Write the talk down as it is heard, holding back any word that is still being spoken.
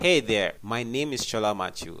Hey there, my name is Chola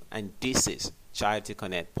Matthew, and this is Charity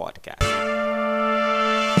Connect Podcast.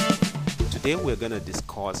 Today we're going to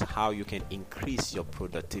discuss how you can increase your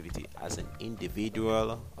productivity as an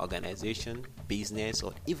individual, organization, business,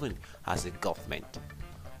 or even as a government.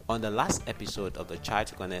 On the last episode of the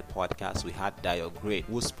Charity Connect podcast, we had Dayogreat,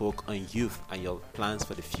 who spoke on youth and your plans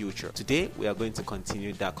for the future. Today, we are going to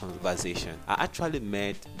continue that conversation. I actually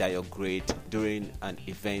met Dayogreat during an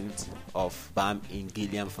event of Balm in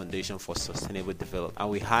Gilead Foundation for Sustainable Development, and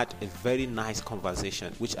we had a very nice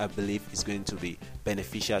conversation, which I believe is going to be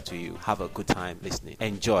beneficial to you. Have a good time listening.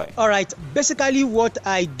 Enjoy. All right. Basically, what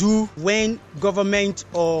I do when government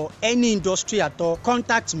or any industry at all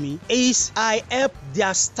contact me is I help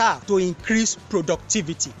their staff to increase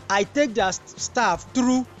productivity. I take their staff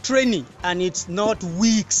through training, and it's not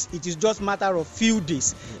weeks, it is just a matter of few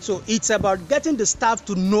days. So it's about getting the staff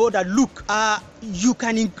to know that look, you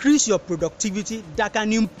can increase your productivity that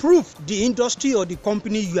can improve the industry or the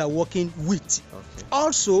company you are working with. Okay.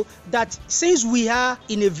 Also, that since we are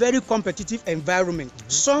in a very competitive environment,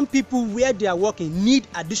 some people where they are working need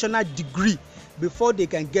additional degree before they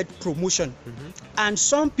can get promotion. And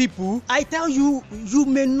some people, I tell you, you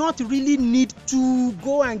may not really need to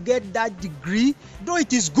go and get that degree, though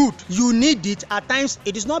it is good. You need it. At times,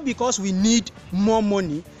 it is not because we need more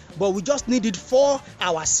money, but we just need it for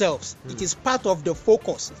ourselves. It is part of the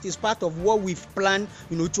focus. It is part of what we've planned,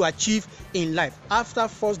 to achieve in life. After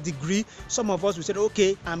first degree, some of us will say,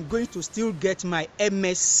 okay, I'm going to still get my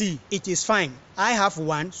MSc. It is fine. I have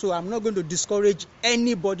one, so I'm not going to discourage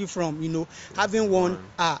anybody from, having one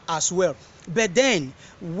as well. But then,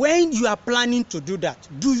 when you are planning to do that,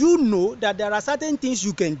 do you know that there are certain things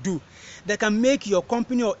you can do that can make your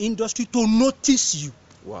company or industry to notice you?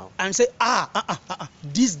 Wow. And say,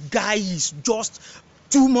 this guy is just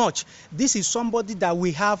too much. This is somebody that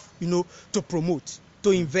we have, to promote,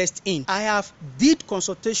 to invest in. I have did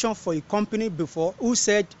consultation for a company before who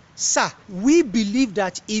said, sir, we believe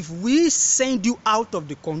that if we send you out of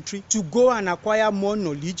the country to go and acquire more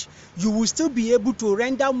knowledge, you will still be able to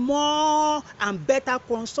render more and better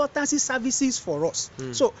consultancy services for us.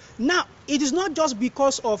 So now, it is not just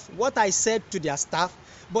because of what I said to their staff,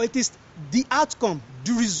 but it is the outcome,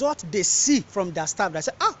 the result they see from their staff. They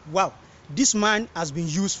say, wow, this man has been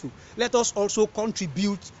useful. Let us also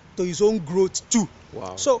contribute to his own growth too.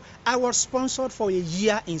 Wow. So I was sponsored for a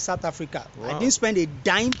year in South Africa. Wow. I didn't spend a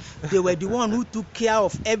dime. They were the one who took care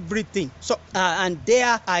of everything. So and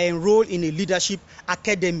there I enrolled in a leadership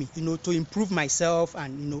academy, to improve myself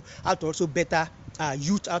and how to also better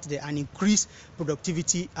youth out there and increase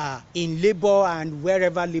productivity in labor and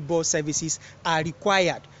wherever labor services are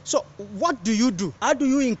required. So what do you do? How do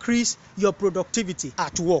you increase your productivity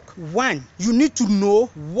at work? One, you need to know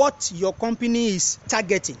what your company is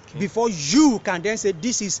targeting before you can then say,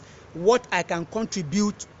 this is what I can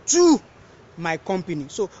contribute to my company.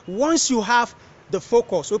 So once you have the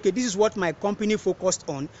focus, okay, this is what my company focused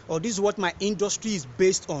on, or this is what my industry is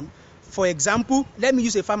based on. For example, let me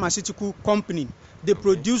use a pharmaceutical company. They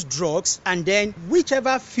produce drugs, and then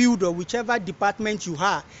whichever field or whichever department you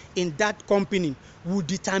are in that company will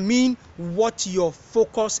determine what your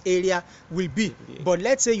focus area will be. But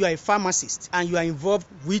let's say you are a pharmacist and you are involved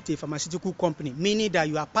with a pharmaceutical company, meaning that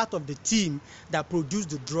you are part of the team that produce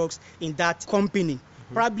the drugs in that company.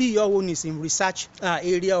 Probably your own is in research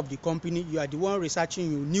area of the company. You are the one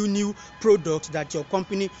researching your new products that your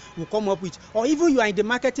company will come up with. Or even you are in the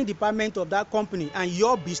marketing department of that company, and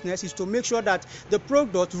your business is to make sure that the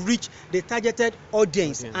product reach the targeted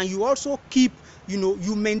audience. And you also keep,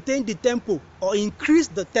 you maintain the tempo or increase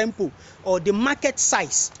the tempo or the market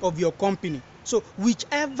size of your company. So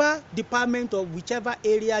whichever department or whichever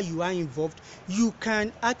area you are involved, you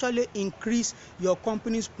can actually increase your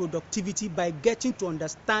company's productivity by getting to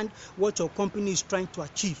understand what your company is trying to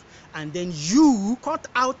achieve. And then you cut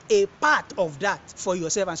out a part of that for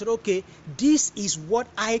yourself and say, okay, this is what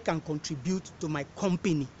I can contribute to my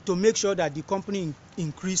company to make sure that the company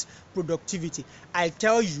increase productivity. I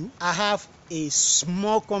tell you, I have a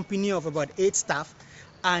small company of about 8 staff.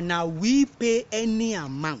 And now we pay any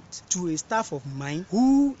amount to a staff of mine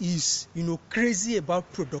who is, crazy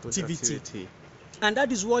about productivity. And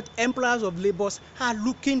that is what employers of labors are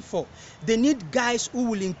looking for. They need guys who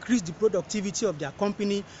will increase the productivity of their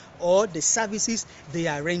company or the services they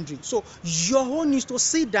are rendering. So your own is to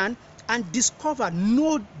sit down and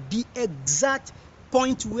know the exact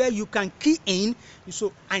point where you can key in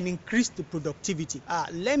and increase the productivity.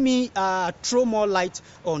 Let me throw more light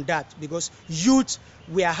on that, because youth,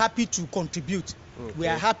 we are happy to contribute. We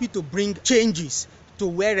are happy to bring changes to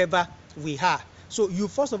wherever we are. So you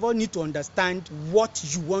first of all need to understand what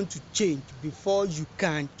you want to change before you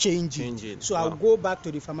can change it. So I'll go back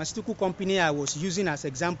to the pharmaceutical company I was using as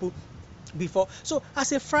example before. So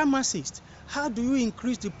as a pharmacist, how do you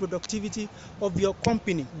increase the productivity of your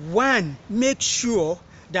company? One, make sure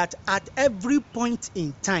that at every point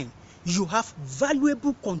in time you have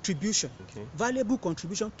valuable contribution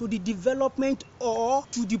to the development or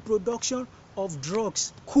to the production of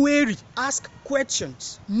drugs. Query, ask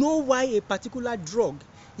questions, know why a particular drug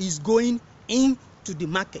is going into the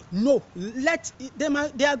market. No, let them,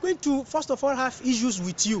 they are going to first of all have issues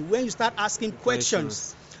with you when you start asking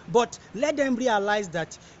questions. But let them realize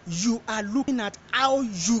that you are looking at how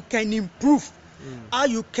you can improve, how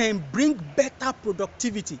you can bring better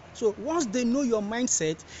productivity. So once they know your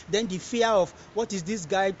mindset, then the fear of what is this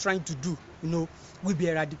guy trying to do, will be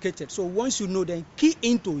eradicated. So once you know, then key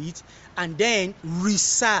into it and then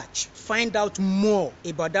research, find out more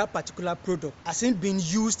about that particular product. Has it been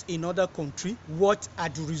used in other countries? What are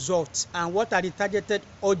the results and what are the targeted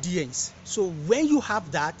audience? So when you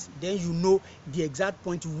have that, then you know the exact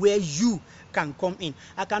point where you can come in.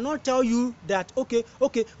 I cannot tell you that okay,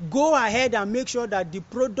 go ahead and make sure that the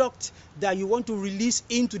product that you want to release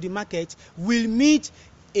into the market will meet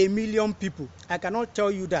 1 million people. I cannot tell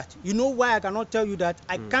you that. You know why I cannot tell you that?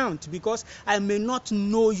 I can't, because I may not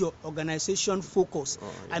know your organization focus.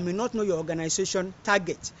 I may not know your organization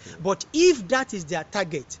target. But if that is their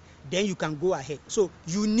target, then you can go ahead. So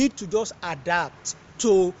you need to just adapt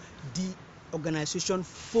to the organization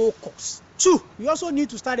focus. 2, you also need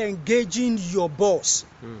to start engaging your boss,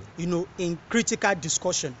 in critical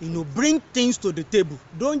discussion. Bring things to the table.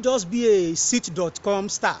 Don't just be a sit.com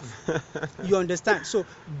staff. You understand? So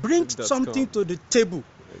bring something to the table.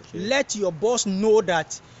 Let your boss know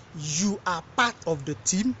that you are part of the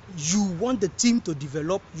team. You want the team to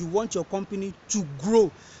develop. You want your company to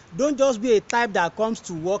grow. Don't just be a type that comes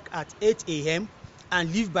to work at 8 a.m.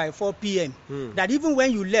 and leave by 4 p.m. That even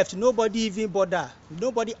when you left, nobody even bother.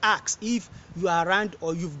 Nobody asks if you are around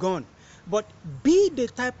or you've gone. But be the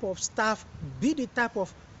type of staff, be the type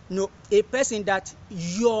of a person that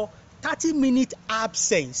your 30-minute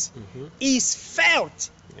absence is felt.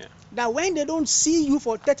 That when they don't see you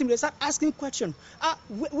for 30 minutes, they start asking questions.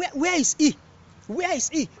 Where is he? Where is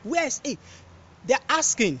he? Where is he? They're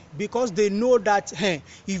asking because they know that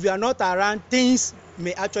if you are not around, things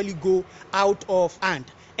may actually go out of hand.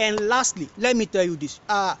 And lastly, let me tell you this.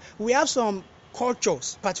 We have some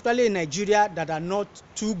cultures, particularly in Nigeria, that are not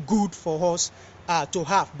too good for us to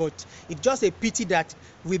have. But it's just a pity that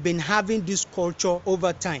we've been having this culture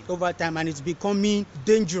over time, and it's becoming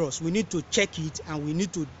dangerous. We need to check it and we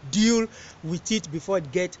need to deal with it before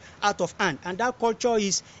it gets out of hand. And that culture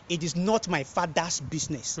is, it is not my father's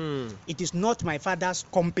business. It is not my father's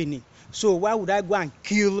company. So why would I go and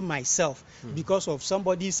kill myself because of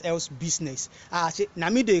somebody else's business? Now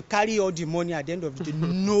me they carry all the money at the end of the day.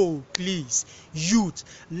 No, please, youth,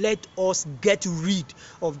 let us get rid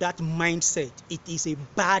of that mindset. It is a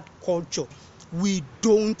bad culture. We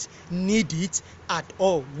don't need it at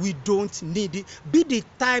all. We don't need it. Be the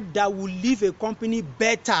type that will leave a company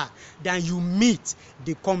better than you meet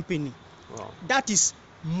the company. Wow. That is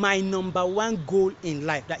my number one goal in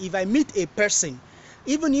life. That if I meet a person,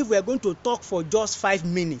 even if we're going to talk for just 5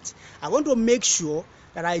 minutes, I want to make sure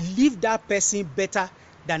that I leave that person better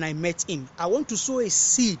than I met him. I want to sow a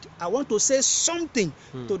seed. I want to say something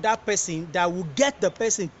to that person that will get the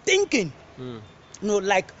person thinking.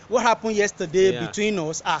 Like what happened yesterday between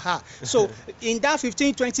us. So in that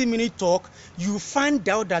 15-20 minute talk, you find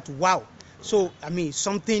out that wow. So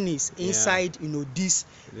something is inside this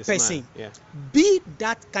person. Be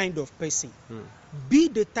that kind of person. Be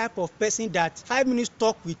the type of person that 5 minutes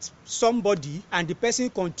talk with somebody and the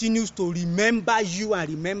person continues to remember you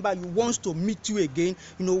and wants to meet you again,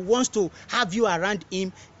 wants to have you around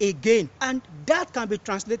him again. And that can be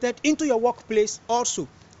translated into your workplace also.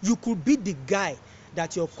 You could be the guy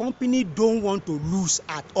that your company don't want to lose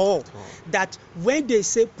at all. That when they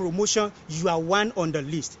say promotion, you are one on the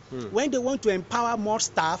list. When they want to empower more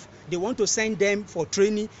staff, they want to send them for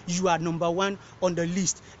training, you are number one on the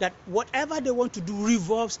list. That whatever they want to do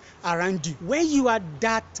revolves around you. When you are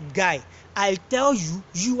that guy, I tell you,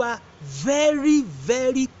 you are very,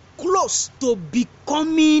 very close to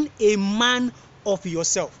becoming a man of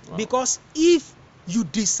yourself. Because if you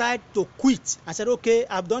decide to quit and said, okay,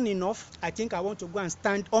 I've done enough, I think I want to go and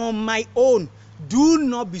stand on my own, do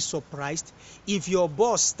not be surprised if your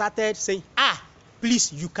boss started saying,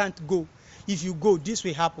 please, you can't go. If you go, this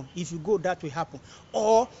will happen. If you go, that will happen.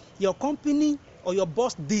 Or your company or your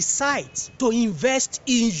boss decides to invest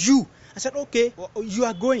in you, I said, okay, you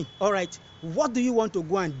are going, all right. What do you want to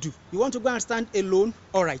go and do? You want to go and stand alone?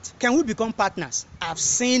 All right. Can we become partners? I've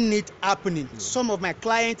seen it happening. Some of my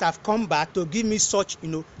clients have come back to give me such,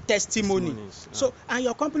 testimony. So, and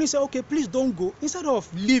your company say, okay, please don't go. Instead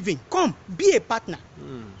of leaving, come, be a partner.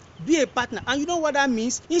 Be a partner. And you know what that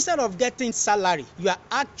means? Instead of getting salary, you are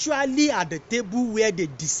actually at the table where they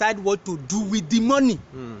decide what to do with the money.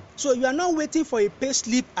 So you are not waiting for a pay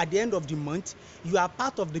slip at the end of the month. You are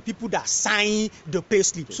part of the people that sign the pay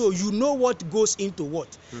slip. So you know what goes into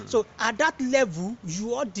what. So at that level,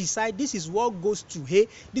 you all decide this is what goes to A,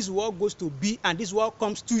 this is what goes to B, and this is what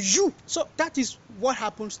comes to you. So that is what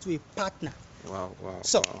happens to a partner. Wow.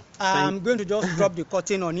 So I'm going to just drop the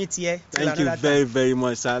curtain on it here. Thank you very, very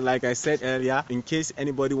much, sir. Like I said earlier, in case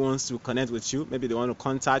anybody wants to connect with you, maybe they want to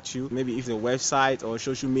contact you, maybe if the website or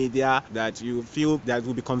social media that you feel that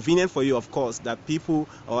will be convenient for you, of course, that people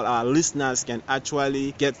or our listeners can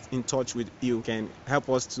actually get in touch with you, can help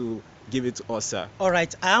us to give it to us, sir. All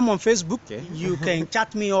right, I am on Facebook. Okay. You can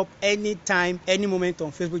chat me up anytime, any moment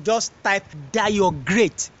on Facebook. Just type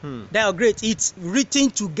Dayogreat. Dayogreat. It's written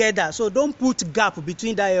together, so don't put gap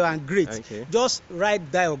between Dayo and Great. Okay. Just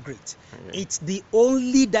write Dayogreat. Okay. It's the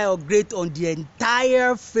only Dayogreat on the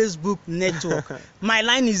entire Facebook network. My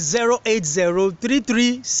line is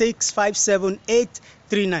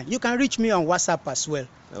 080-33-657-839. You can reach me on WhatsApp as well.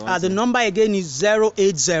 The number again is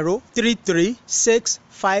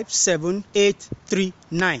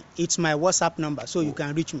 080-33-657-839. It's my WhatsApp number, so you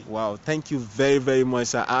can reach me. Wow, thank you very, very much,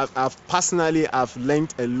 sir. I've personally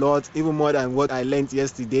learned a lot, even more than what I learned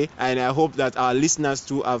yesterday, and I hope that our listeners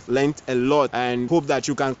too have learned a lot, and hope that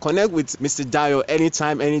you can connect with Mr. Dayo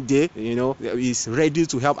anytime, any day. He's ready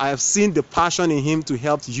to help. I have seen the passion in him to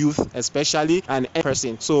help youth, especially, and any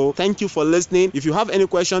person. So thank you for listening. If you have any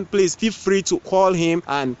question, please feel free to call him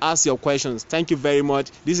and ask your questions. Thank you very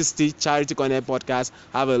much. This is the Charity Connect podcast.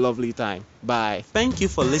 Have a lovely time. Bye. Thank you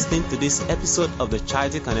for listening to this episode of the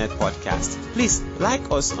Charity Connect podcast. Please like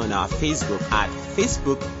us on our Facebook at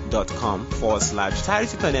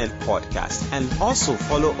facebook.com/Charity Connect podcast, and also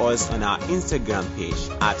follow us on our Instagram page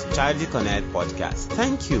at Charity Connect podcast.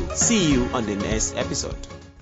 Thank you. See you on the next episode.